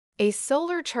A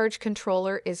solar charge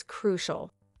controller is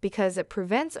crucial because it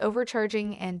prevents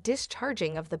overcharging and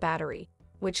discharging of the battery,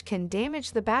 which can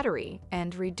damage the battery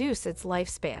and reduce its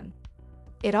lifespan.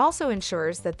 It also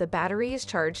ensures that the battery is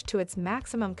charged to its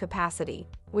maximum capacity,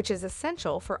 which is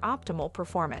essential for optimal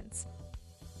performance.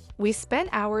 We spent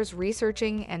hours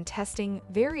researching and testing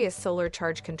various solar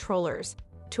charge controllers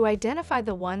to identify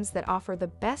the ones that offer the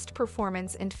best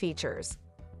performance and features.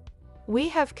 We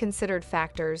have considered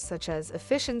factors such as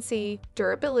efficiency,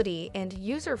 durability, and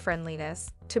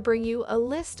user-friendliness to bring you a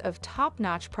list of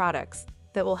top-notch products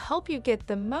that will help you get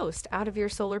the most out of your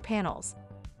solar panels.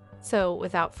 So,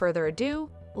 without further ado,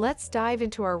 let's dive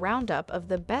into our roundup of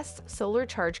the best solar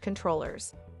charge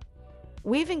controllers.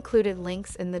 We've included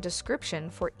links in the description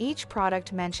for each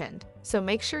product mentioned, so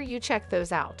make sure you check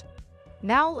those out.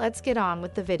 Now let's get on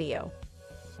with the video.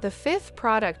 The fifth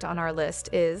product on our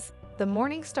list is the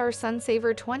Morningstar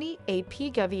SunSaver 20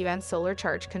 EPEVER Solar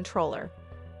Charge Controller.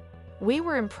 We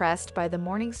were impressed by the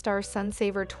Morningstar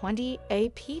SunSaver 20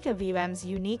 EPEVER's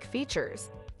unique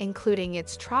features, including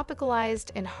its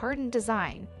tropicalized and hardened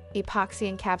design,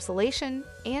 epoxy encapsulation,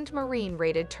 and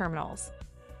marine-rated terminals.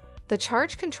 The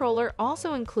charge controller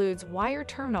also includes wire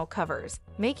terminal covers,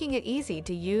 making it easy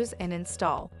to use and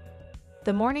install.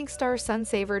 The Morningstar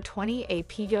SunSaver 20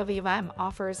 EPEVER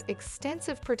offers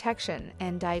extensive protection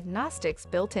and diagnostics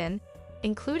built in,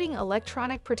 including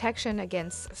electronic protection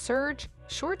against surge,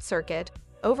 short circuit,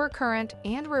 overcurrent,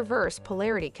 and reverse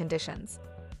polarity conditions.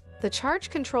 The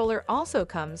charge controller also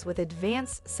comes with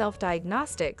advanced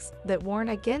self-diagnostics that warn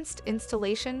against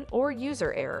installation or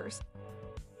user errors.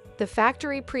 The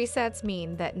factory presets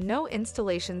mean that no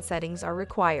installation settings are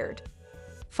required.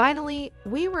 Finally,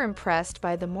 we were impressed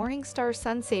by the Morningstar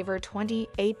SunSaver 20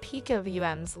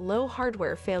 EPEVER's low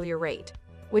hardware failure rate,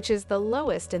 which is the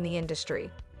lowest in the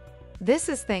industry. This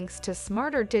is thanks to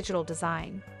smarter digital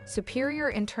design, superior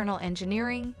internal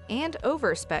engineering, and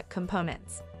over-spec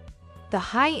components. The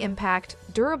high-impact,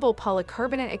 durable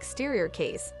polycarbonate exterior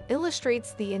case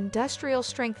illustrates the industrial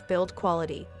strength build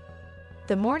quality.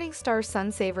 The Morningstar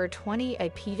SunSaver 20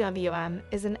 EPEVER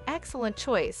is an excellent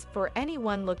choice for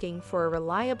anyone looking for a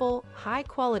reliable,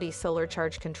 high-quality solar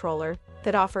charge controller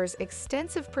that offers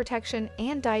extensive protection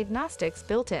and diagnostics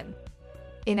built in.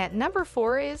 In at number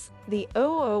 4 is the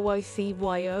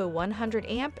OOYCYOO 100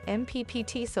 Amp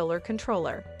MPPT solar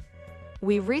controller.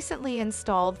 We recently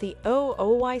installed the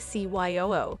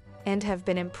OOYCYOO and have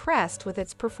been impressed with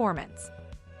its performance.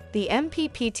 The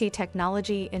MPPT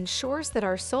technology ensures that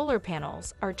our solar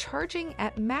panels are charging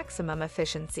at maximum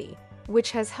efficiency,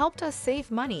 which has helped us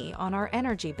save money on our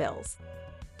energy bills.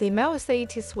 The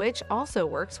MOSFET switch also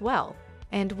works well,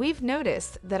 and we've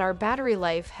noticed that our battery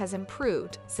life has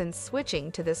improved since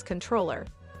switching to this controller.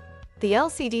 The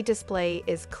LCD display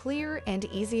is clear and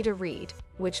easy to read,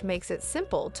 which makes it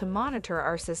simple to monitor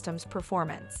our system's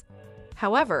performance.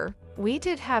 However, we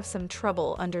did have some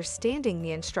trouble understanding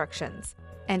the instructions,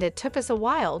 and it took us a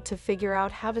while to figure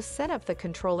out how to set up the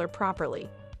controller properly.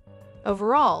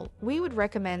 Overall, we would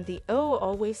recommend the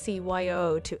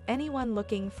OOYCYOO to anyone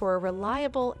looking for a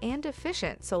reliable and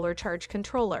efficient solar charge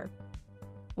controller.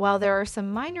 While there are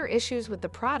some minor issues with the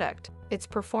product, its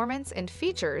performance and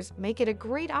features make it a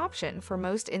great option for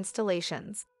most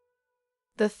installations.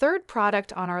 The third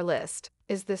product on our list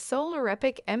is the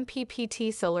SolarEpic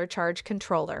MPPT Solar Charge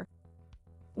Controller.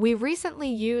 We recently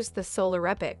used the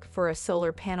SolarEpic for a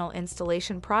solar panel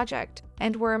installation project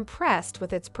and were impressed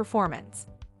with its performance.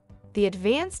 The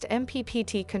advanced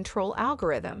MPPT control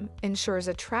algorithm ensures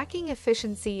a tracking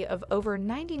efficiency of over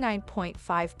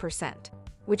 99.5%,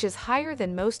 which is higher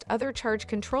than most other charge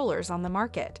controllers on the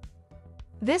market.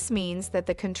 This means that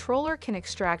the controller can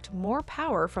extract more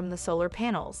power from the solar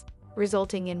panels,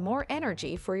 resulting in more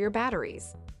energy for your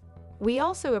batteries. We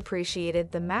also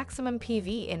appreciated the maximum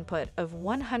PV input of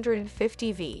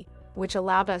 150 V, which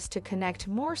allowed us to connect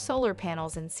more solar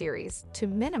panels in series to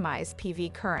minimize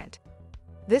PV current.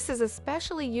 This is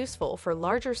especially useful for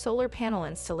larger solar panel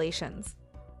installations.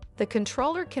 The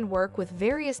controller can work with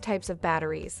various types of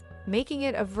batteries, making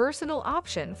it a versatile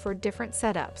option for different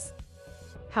setups.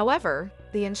 However,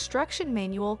 the instruction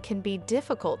manual can be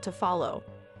difficult to follow,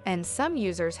 and some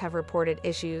users have reported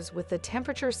issues with the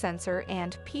temperature sensor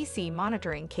and PC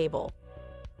monitoring cable.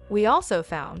 We also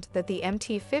found that the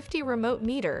MT50 remote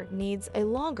meter needs a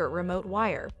longer remote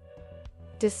wire.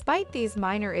 Despite these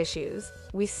minor issues,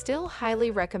 we still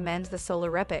highly recommend the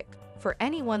SolarEpic for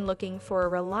anyone looking for a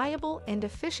reliable and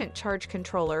efficient charge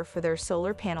controller for their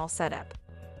solar panel setup.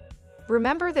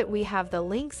 Remember that we have the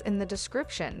links in the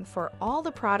description for all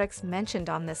the products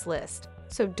mentioned on this list,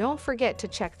 so don't forget to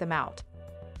check them out.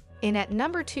 In at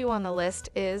number 2 on the list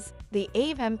is the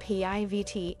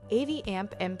AMPINVT 80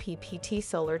 Amp MPPT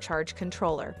Solar Charge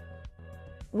Controller.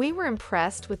 We were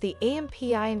impressed with the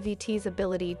AMPINVT's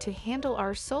ability to handle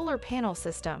our solar panel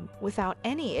system without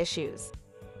any issues.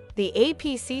 The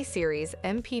APC Series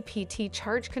MPPT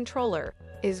Charge Controller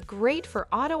is great for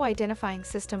auto-identifying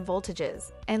system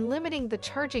voltages and limiting the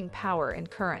charging power and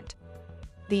current.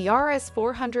 The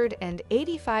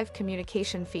RS485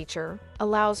 communication feature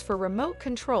allows for remote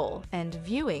control and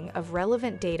viewing of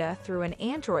relevant data through an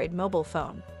Android mobile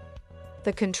phone.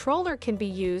 The controller can be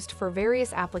used for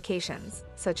various applications,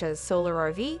 such as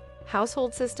solar RV,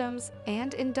 household systems,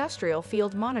 and industrial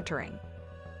field monitoring.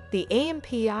 The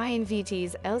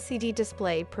AMPINVT's LCD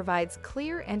display provides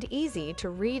clear and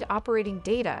easy-to-read operating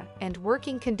data and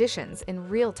working conditions in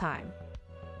real time.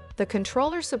 The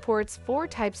controller supports 4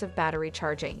 types of battery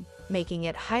charging, making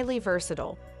it highly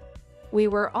versatile. We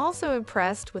were also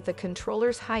impressed with the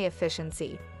controller's high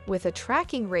efficiency, with a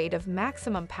tracking rate of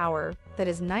maximum power that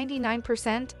is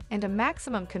 99% and a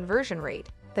maximum conversion rate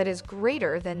that is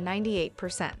greater than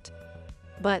 98%.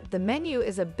 But the menu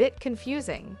is a bit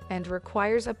confusing and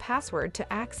requires a password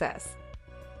to access.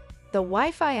 The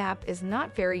Wi-Fi app is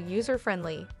not very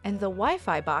user-friendly, and the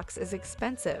Wi-Fi box is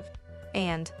expensive,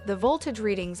 and the voltage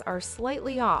readings are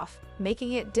slightly off,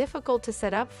 making it difficult to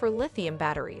set up for lithium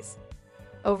batteries.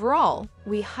 Overall,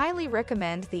 we highly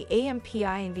recommend the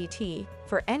AMPINVT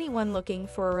for anyone looking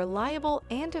for a reliable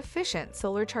and efficient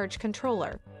solar charge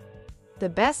controller. The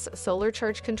best solar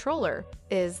charge controller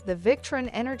is the Victron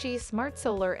Energy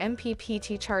SmartSolar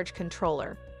MPPT Charge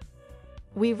Controller.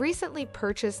 We recently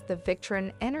purchased the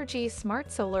Victron Energy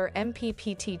SmartSolar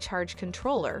MPPT Charge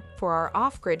Controller for our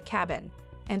off-grid cabin,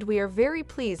 and we are very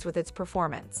pleased with its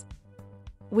performance.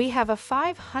 We have a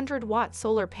 500-watt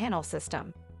solar panel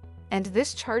system, and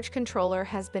this charge controller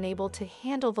has been able to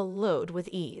handle the load with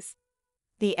ease.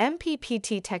 The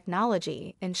MPPT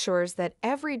technology ensures that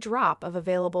every drop of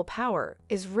available power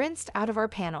is rinsed out of our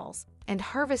panels and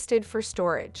harvested for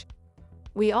storage.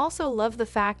 We also love the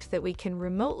fact that we can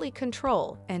remotely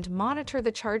control and monitor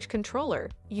the charge controller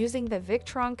using the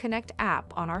Victron Connect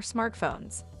app on our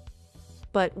smartphones.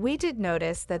 But we did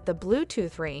notice that the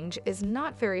Bluetooth range is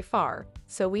not very far,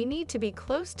 so we need to be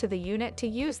close to the unit to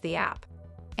use the app.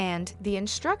 And the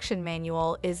instruction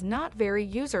manual is not very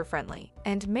user-friendly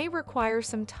and may require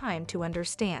some time to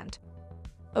understand.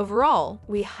 Overall,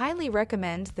 we highly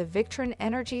recommend the Victron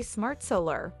Energy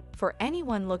SmartSolar for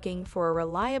anyone looking for a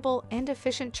reliable and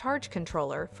efficient charge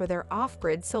controller for their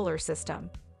off-grid solar system.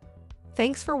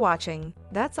 Thanks for watching.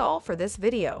 That's all for this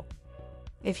video.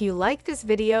 If you liked this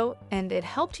video and it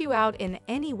helped you out in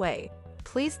any way,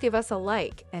 please give us a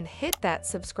like and hit that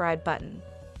subscribe button.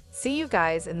 See you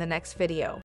guys in the next video.